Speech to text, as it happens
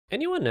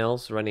Anyone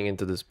else running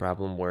into this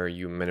problem where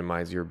you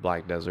minimize your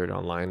Black Desert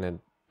online and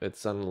it's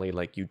suddenly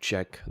like you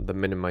check the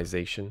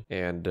minimization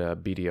and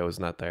BDO is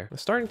not there? I'm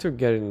starting to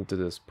get into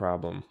this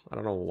problem. I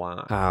don't know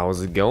why.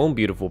 How's it going,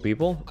 beautiful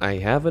people? I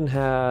haven't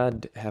has.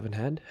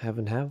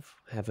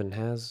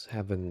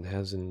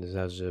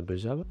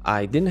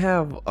 I didn't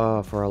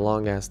have for a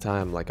long ass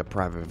time like a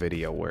private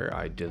video where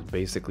I just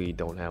basically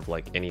don't have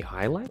like any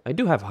highlight. I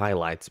do have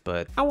highlights,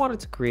 but I wanted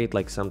to create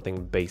like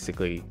something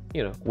basically,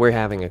 you know, we're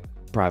having a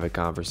private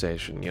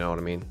conversation, you know what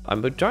I mean?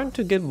 I'm trying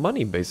to get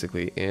money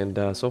basically, and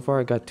so far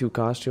I got 2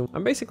 costumes.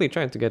 I'm basically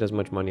trying to get as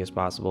much money as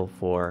possible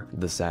for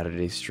the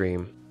Saturday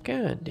stream.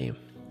 God damn,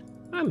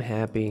 I'm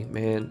happy,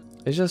 man.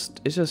 It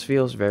just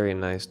feels very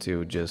nice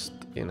to just,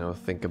 you know,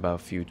 think about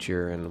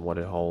future and what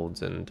it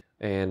holds. And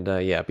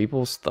yeah,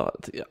 people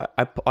thought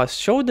I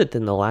showed it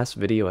in the last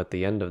video at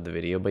the end of the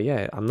video, but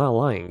yeah, I'm not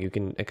lying. You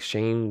can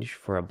exchange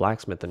for a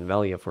blacksmith in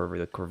Velia for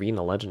the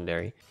Corvina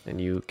legendary,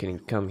 and you can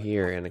come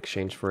here and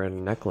exchange for a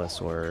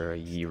necklace or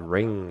a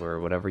ring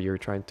or whatever you're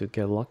trying to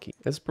get lucky.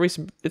 It's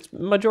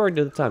majority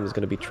of the time it's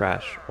gonna be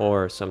trash,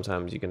 or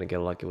sometimes you're gonna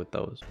get lucky with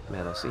those.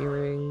 Manos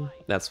earring.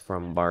 That's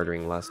from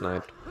bartering last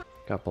night.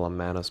 Couple of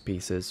Manos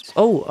pieces.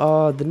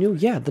 Oh, the new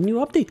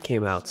update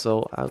came out,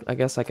 so I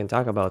guess I can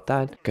talk about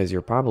that, because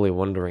you're probably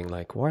wondering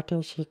like, what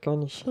is he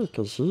gonna say,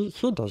 because he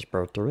does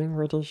bartering,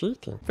 what is he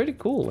doing? Pretty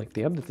cool, like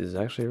the update is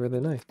actually really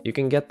nice. You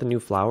can get the new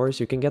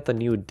flowers, you can get the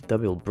new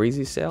double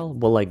breezy sale.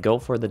 Will I go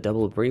for the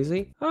double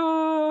breezy?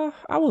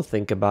 I will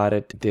think about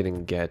it.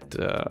 Didn't get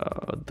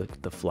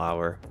the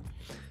flower.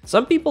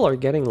 Some people are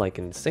getting like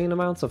insane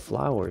amounts of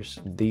flowers,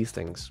 these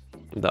things,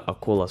 the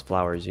Aqualas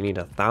flowers. You need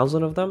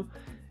 1,000 of them.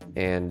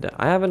 And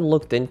I haven't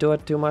looked into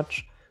it too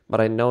much, but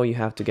I know you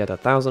have to get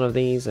 1,000 of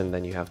these, and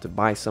then you have to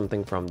buy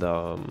something from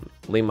the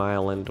Lima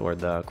Island or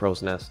the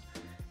Crow's Nest,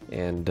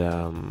 and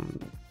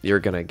you're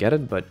gonna get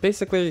it. But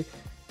basically,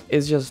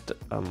 it's just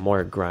a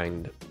more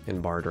grind in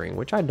bartering,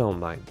 which I don't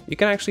mind. You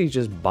can actually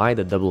just buy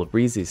the double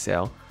breezy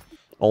sale.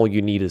 All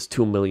you need is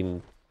 2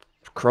 million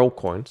crow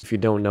coins. If you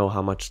don't know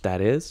how much that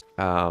is,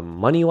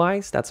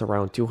 money-wise, that's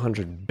around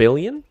 200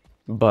 billion.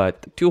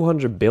 But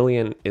 200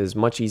 billion is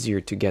much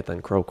easier to get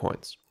than crow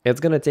coins.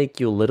 It's gonna take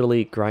you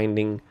literally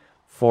grinding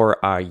for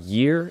a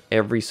year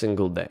every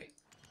single day,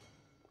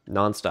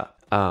 non-stop.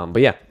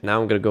 But yeah,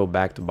 now I'm gonna go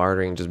back to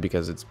bartering just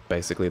because it's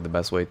basically the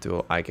best way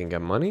to I can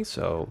get money.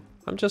 So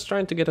I'm just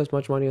trying to get as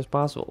much money as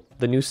possible.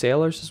 The new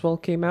sailors as well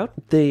came out.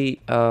 They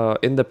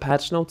in the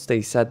patch notes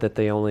they said that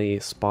they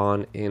only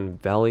spawn in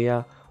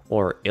Velia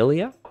or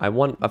Ilia. I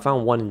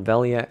found one in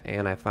Velia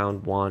and I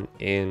found one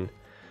in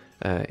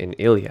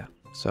Ilia.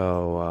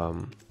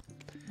 So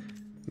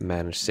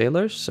managed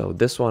sailors. So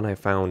this one I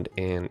found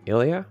in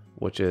Ilia,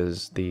 which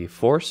is the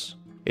force.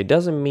 It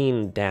doesn't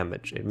mean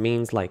damage. It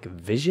means like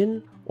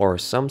vision or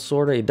some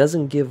sort of, it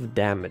doesn't give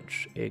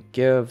damage. It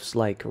gives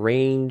like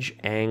range,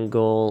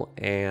 angle,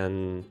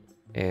 and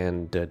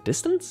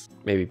distance.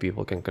 Maybe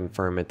people can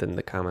confirm it in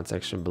the comment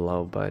section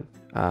below, but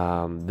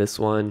this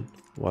one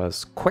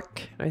was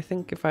quick, I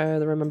think, if I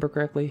remember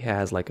correctly. It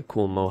has like a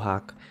cool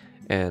mohawk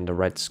and a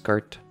red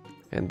skirt.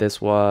 And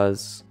this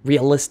was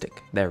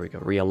realistic. There we go,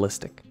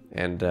 realistic.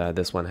 And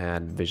this one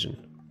had vision,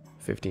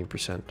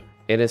 15%.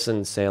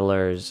 Innocent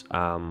sailors,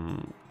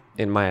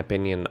 in my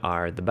opinion,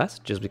 are the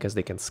best, just because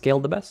they can scale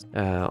the best.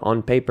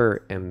 On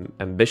paper,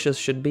 ambitious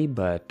should be,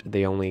 but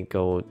they only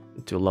go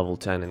to level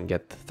 10 and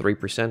get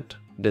 3%.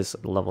 This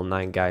level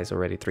 9 guy is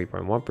already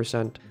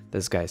 3.1%.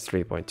 This guy's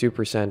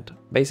 3.2%.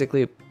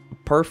 Basically,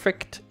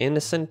 perfect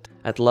innocent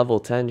at level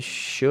 10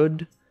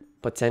 should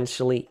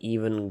potentially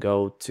even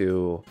go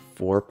to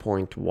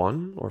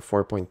 4.1 or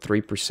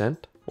 4.3%,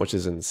 which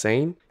is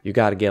insane. You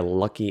gotta get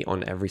lucky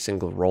on every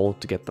single roll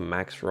to get the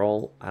max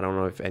roll. I don't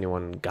know if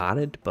anyone got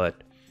it,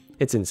 but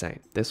it's insane.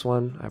 This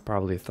one I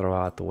probably throw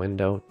out the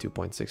window,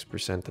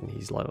 2.6%, and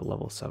he's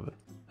level 7.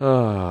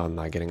 Oh, I'm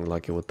not getting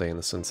lucky with the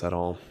innocence at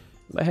all.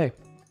 But hey,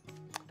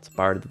 it's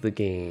part of the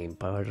game.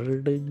 Part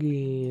of the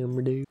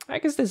game, dude. I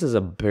guess this is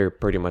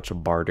pretty much a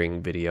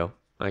bartering video.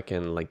 I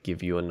can like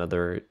give you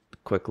another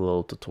quick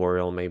little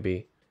tutorial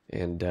maybe,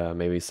 and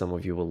maybe some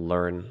of you will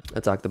learn. I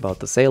talked about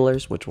the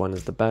sailors, which one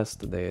is the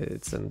best.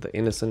 It's in the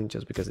innocent,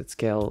 just because it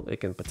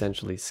can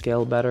potentially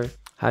scale better.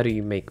 How do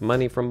you make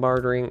money from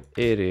bartering?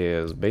 It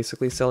is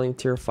basically selling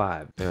tier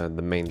 5. The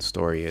main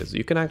story is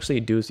you can actually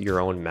do your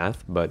own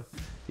math, but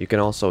you can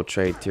also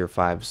trade tier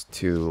 5s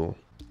to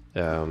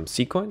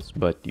C coins,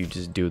 but you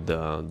just do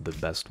the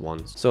best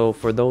ones. So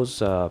for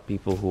those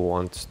people who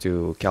want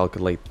to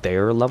calculate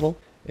their level,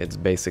 it's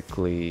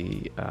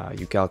basically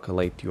you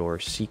calculate your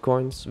C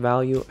coins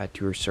value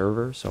at your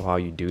server. So how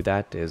you do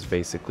that is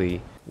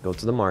basically go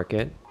to the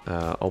market,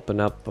 open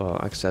up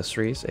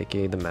accessories,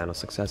 aka the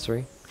Manos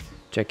accessory,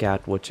 check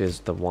out which is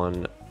the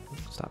one.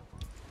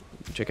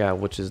 Check out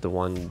which is the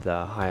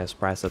highest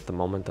price at the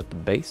moment at the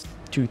base.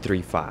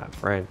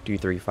 235, right?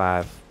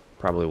 235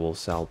 probably will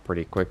sell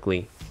pretty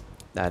quickly.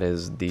 That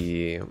is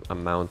the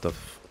amount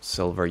of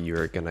silver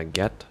you're gonna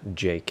get.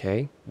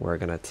 JK, we're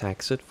gonna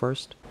tax it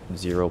first.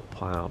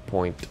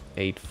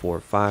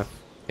 0.845,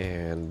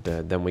 and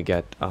then we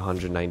get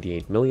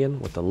 198 million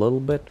with a little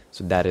bit.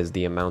 So that is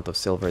the amount of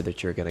silver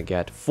that you're gonna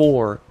get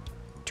for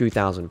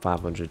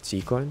 2,500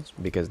 sea coins,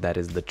 because that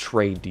is the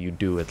trade you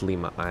do at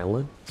Lima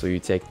Island. So you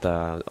take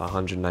the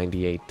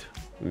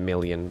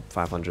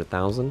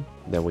 198,500,000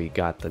 that we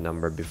got the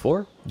number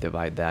before,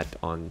 divide that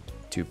on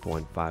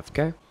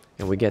 2.5k,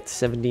 and we get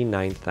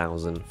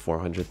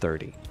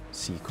 79,430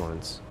 sea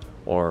coins,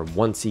 or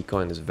one sea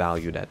coin is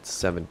valued at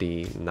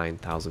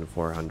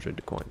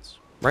 79,400 coins,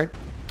 right?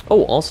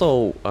 Oh,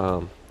 also,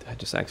 I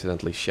just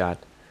accidentally shot,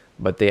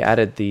 but they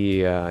added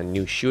the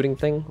new shooting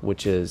thing,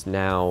 which is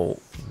now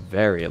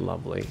very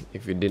lovely.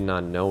 If you did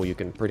not know, you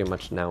can pretty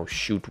much now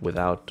shoot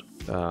without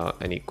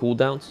any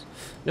cooldowns.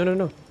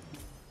 No.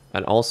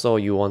 And also,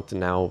 you want to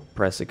now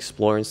press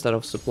explore instead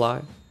of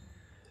supply.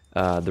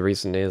 The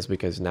reason is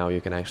because now you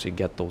can actually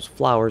get those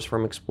flowers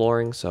from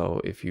exploring. So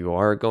if you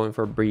are going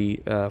for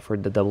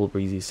the double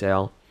breezy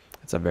sale,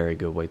 it's a very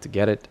good way to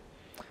get it.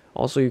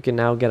 Also, you can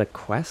now get a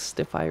quest,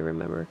 if I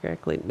remember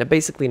correctly. Now,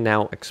 basically,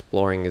 now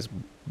exploring is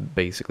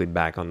basically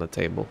back on the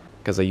table,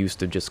 because I used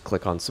to just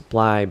click on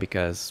supply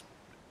because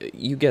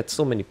you get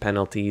so many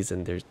penalties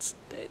and it's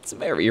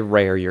very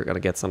rare you're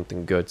gonna get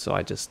something good. So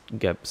I just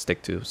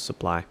stick to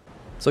supply.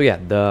 So yeah,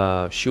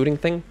 the shooting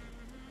thing,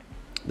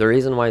 the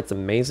reason why it's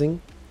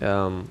amazing.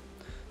 So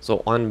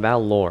on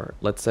Valor,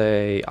 let's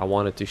say I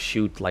wanted to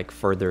shoot like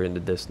further in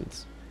the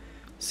distance.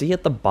 See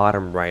at the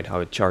bottom right how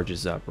it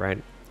charges up,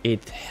 right?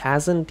 It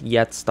hasn't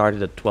yet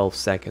started at 12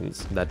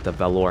 seconds that the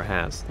Valor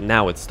has.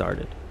 Now it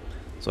started.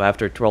 So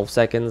after 12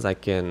 seconds, I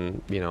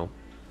can, you know,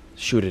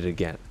 shoot it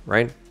again,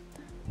 right?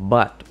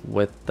 But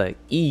with the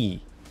E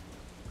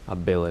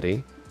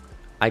ability,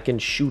 I can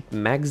shoot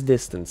max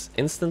distance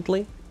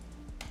instantly,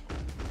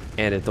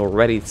 and it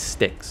already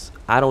sticks.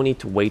 I don't need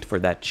to wait for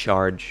that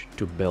charge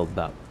to build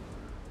up,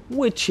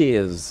 which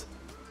is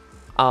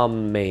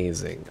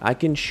amazing. I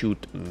can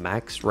shoot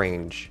max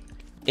range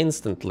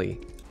instantly.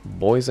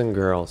 Boys and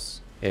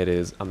girls, it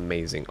is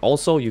amazing.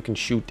 Also, you can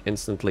shoot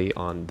instantly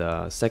on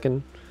the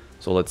second.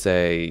 So let's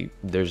say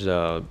there's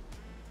a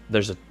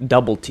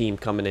double team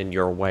coming in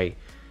your way,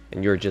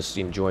 and you're just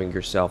enjoying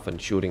yourself and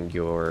shooting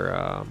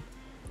your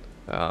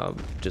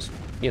just,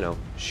 you know,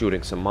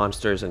 shooting some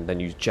monsters, and then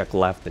you check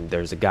left and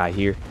there's a guy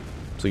here,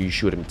 so you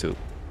shoot him too.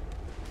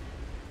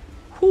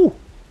 Whew.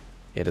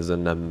 It is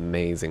an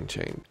amazing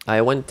chain.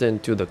 I went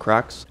into the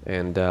cracks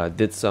and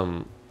did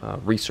some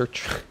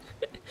research.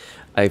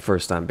 I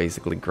first time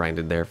basically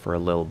grinded there for a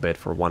little bit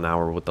for 1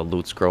 hour with the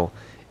loot scroll,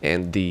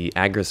 and the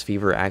Agris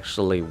Fever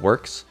actually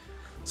works.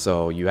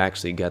 So you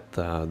actually get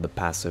the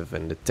passive,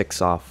 and it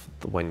ticks off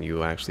when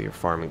you actually are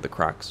farming the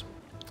cracks.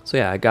 So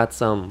yeah, I got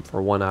some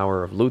for 1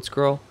 hour of loot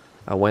scroll.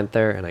 I went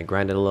there and I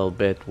grinded a little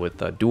bit with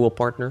a duo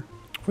partner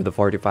for the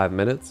 45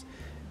 minutes.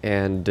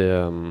 And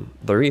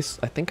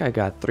I think I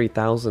got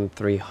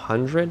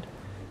 3,300.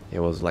 It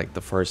was like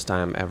the first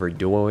time ever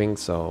duoing,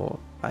 so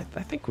I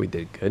think we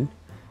did good.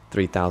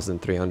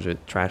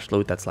 3,300 trash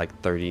loot, that's like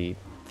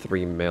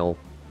 33 mil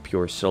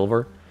pure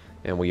silver.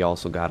 And we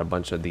also got a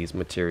bunch of these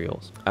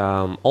materials.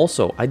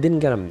 Also, I didn't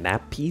get a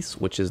map piece,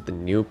 which is the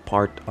new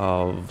part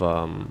of,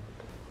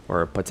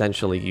 or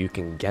potentially you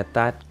can get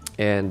that.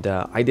 And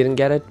I didn't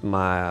get it,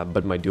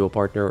 but my duo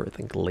partner, I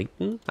think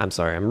Leighton. I'm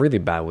sorry, I'm really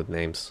bad with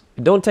names.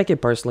 Don't take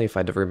it personally if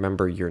I don't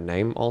remember your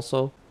name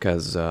also,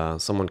 because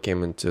someone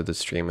came into the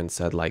stream and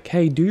said like,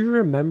 hey, do you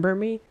remember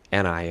me?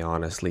 And I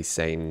honestly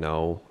say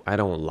no, I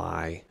don't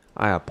lie.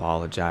 I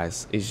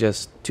apologize. It's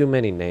just too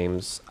many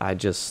names.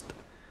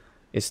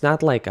 It's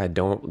not like I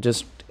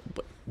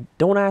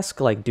don't ask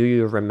like, do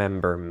you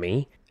remember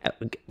me?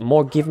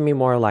 Give me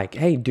more like,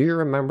 hey, do you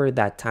remember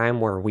that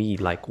time where we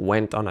like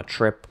went on a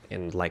trip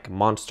in like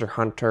Monster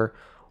Hunter?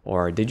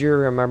 Or did you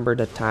remember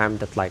the time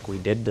that like we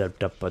did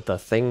the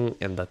thing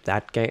in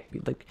that game?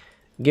 Like,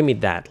 give me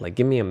that, like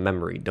give me a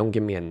memory, don't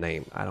give me a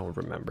name. I don't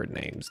remember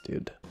names,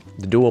 dude.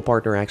 The duo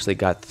partner actually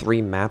got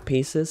 3 map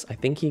pieces. I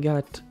think he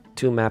got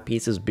 2 map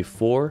pieces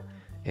before,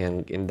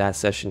 and in that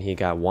session he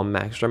got 1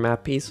 extra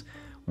map piece.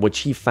 Which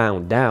he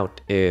found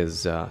out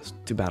is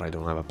too bad I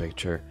don't have a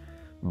picture,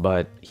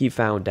 but he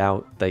found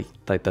out that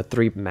like the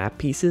 3 map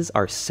pieces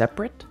are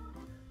separate,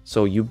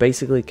 so you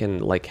basically can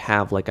like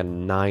have like a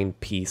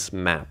 9-piece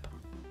map,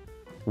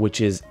 which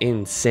is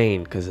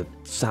insane because it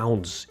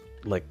sounds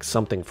like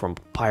something from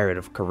Pirate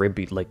of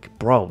Caribbean. Like,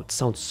 bro, it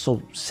sounds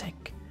so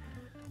sick.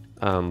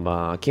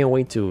 I can't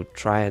wait to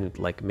try and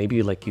like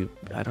maybe like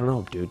I don't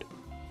know, dude.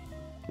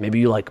 Maybe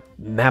you like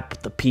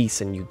map the piece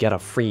and you get a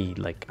free,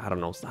 like, I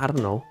don't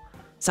know.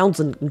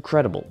 Sounds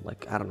incredible.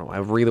 Like, I don't know. I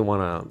really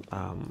wanna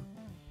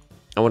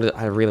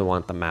I really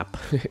want the map.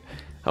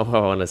 I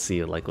wanna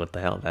see like what the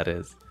hell that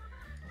is.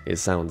 It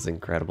sounds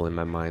incredible in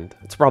my mind.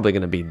 It's probably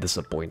gonna be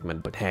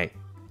disappointment, but hey,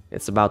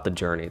 it's about the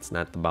journey, it's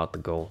not about the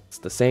goal. It's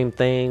the same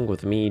thing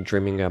with me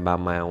dreaming about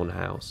my own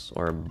house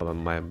or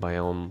my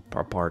own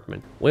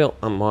apartment. Well,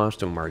 I'm lost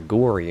to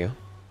Margoria.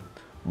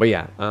 But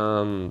yeah,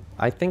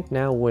 I think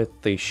now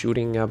with the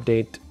shooting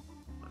update,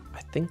 I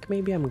think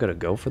maybe I'm gonna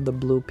go for the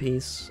blue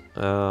piece,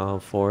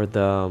 for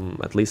the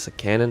at least a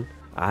cannon.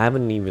 I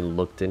haven't even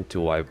looked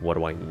into what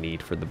do I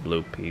need for the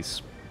blue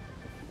piece.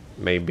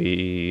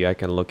 Maybe I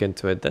can look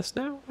into it this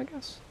now, I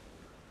guess.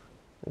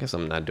 I guess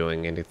I'm not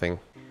doing anything.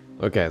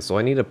 Okay, so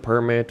I need a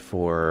permit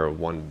for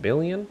 1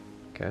 billion.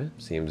 Okay,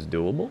 seems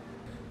doable.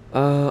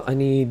 I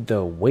need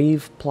the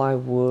wave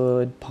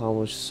plywood,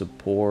 polish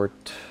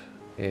support,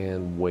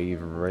 and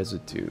wave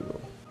residue.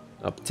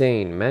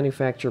 Obtain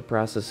manufacture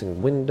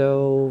processing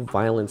window,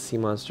 violent sea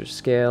monster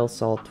scale,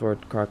 saltwater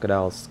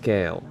crocodile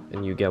scale,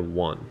 and you get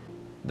one.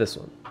 This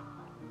one.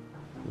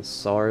 The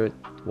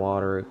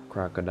saltwater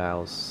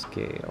crocodile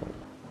scale.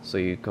 So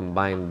you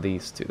combine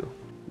these two.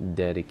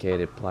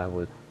 Dedicated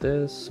plywood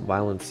this,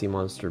 violent sea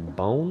monster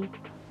bone.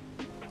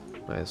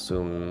 I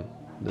assume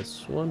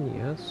this one,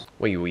 yes.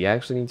 Wait, we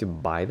actually need to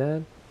buy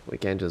that? We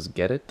can't just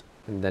get it?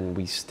 And then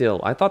we still...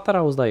 I thought that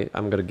I was like,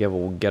 I'm gonna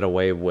get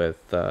away with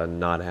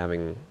not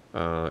having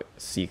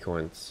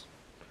sequence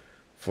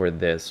for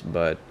this,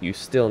 but you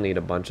still need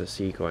a bunch of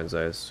sequence,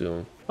 I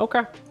assume.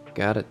 Okay,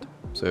 got it.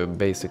 So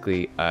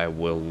basically, I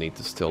will need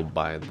to still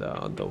buy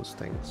those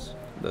things.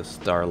 The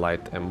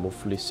Starlight and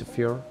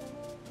Mufflucifer.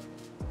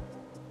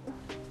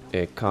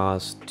 It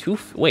costs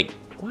wait,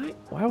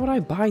 why would I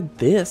buy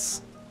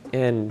this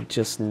and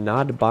just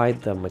not buy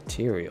the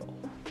material?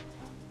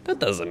 That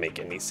doesn't make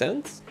any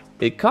sense.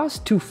 It costs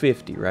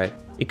 250, right?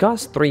 It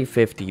costs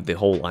 350 the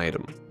whole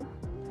item.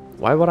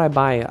 Why would I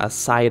buy a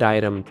side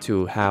item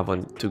to have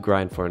to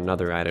grind for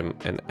another item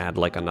and add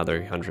like another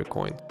 100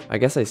 coins? I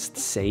guess I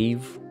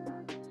save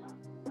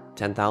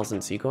 10,000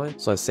 C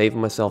coins. So I saved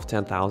myself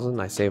 10,000.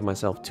 I saved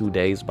myself 2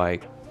 days by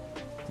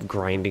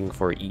grinding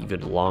for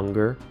even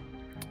longer.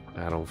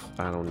 I don't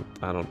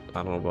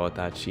know about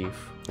that,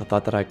 Chief. I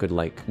thought that I could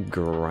like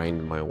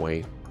grind my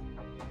way,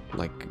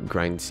 like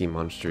grind sea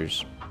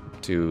monsters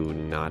to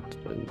not.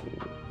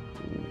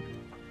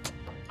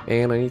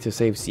 And I need to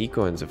save sea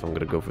coins if I'm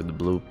gonna go for the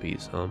blue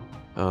piece, huh?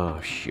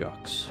 Oh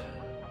shucks.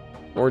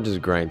 Or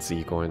just grind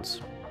sea coins.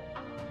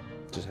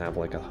 Just have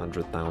like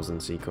 100,000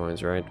 sea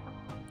coins, right?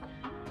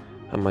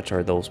 How much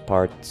are those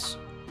parts?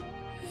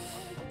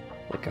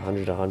 Like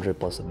 100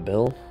 plus a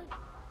bill.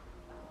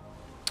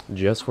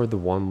 Just for the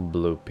one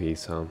blue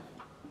piece, huh?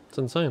 It's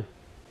insane.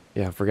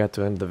 Yeah, I forgot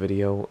to end the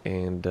video,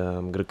 and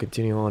I'm gonna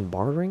continue on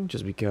bartering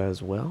just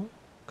because, well,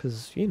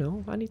 because, you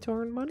know, I need to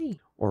earn money.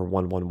 Or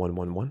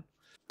 11111.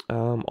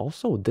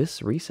 Also,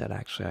 this reset,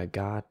 actually, I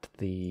got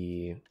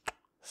the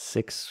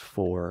 6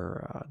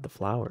 for the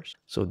flowers.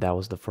 So that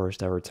was the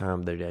first ever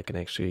time that I can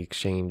actually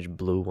exchange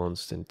blue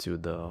ones into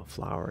the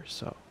flowers.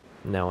 So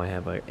now I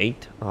have a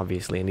 8.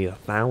 Obviously, I need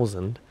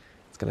 1,000.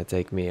 It's gonna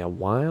take me a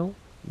while.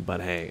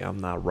 But hey, I'm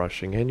not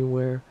rushing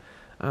anywhere.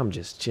 I'm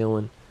just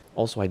chilling.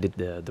 Also, I did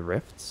the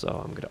rifts, so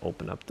I'm gonna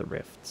open up the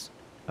rifts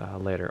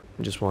later.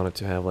 Just wanted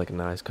to have like a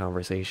nice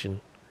conversation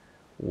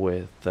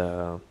with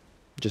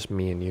just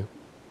me and you.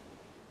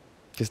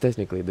 Because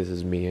technically this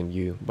is me and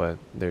you, but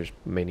there's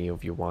many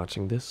of you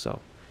watching this, so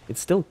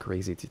it's still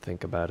crazy to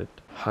think about it.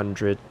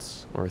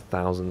 Hundreds or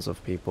thousands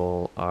of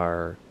people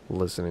are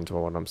listening to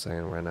what I'm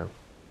saying right now.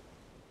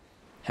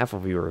 Half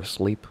of you are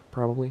asleep,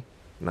 probably.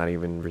 Not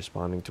even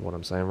responding to what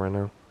I'm saying right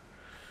now.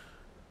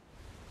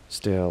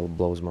 Still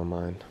blows my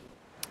mind.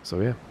 So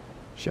yeah,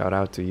 shout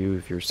out to you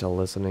if you're still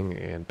listening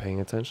and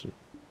paying attention.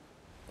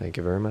 Thank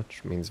you very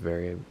much. Means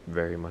very,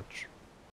 very much.